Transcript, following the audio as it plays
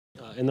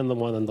And then the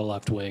one on the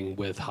left wing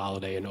with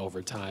Holiday in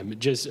overtime.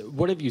 Just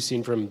what have you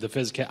seen from the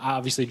physical?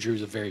 Obviously,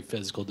 Drew's a very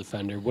physical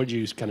defender. What did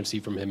you kind of see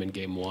from him in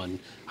game one?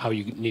 How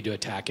you need to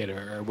attack it,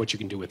 or what you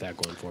can do with that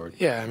going forward?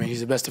 Yeah, I mean,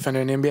 he's the best defender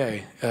in the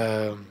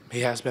NBA.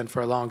 He has been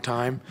for a long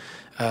time.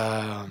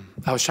 I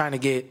was trying to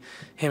get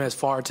him as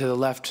far to the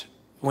left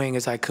wing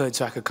as I could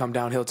so I could come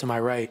downhill to my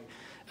right.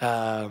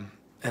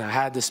 And I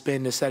had the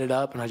spin to set it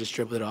up, and I just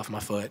dribbled it off my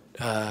foot.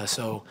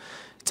 So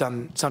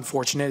it's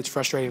unfortunate. It's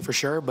frustrating for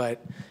sure,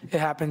 but it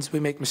happens. We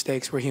make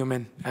mistakes. We're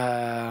human.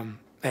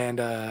 And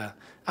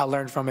I'll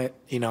learn from it,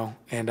 you know,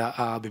 and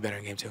I'll be better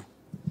in game two.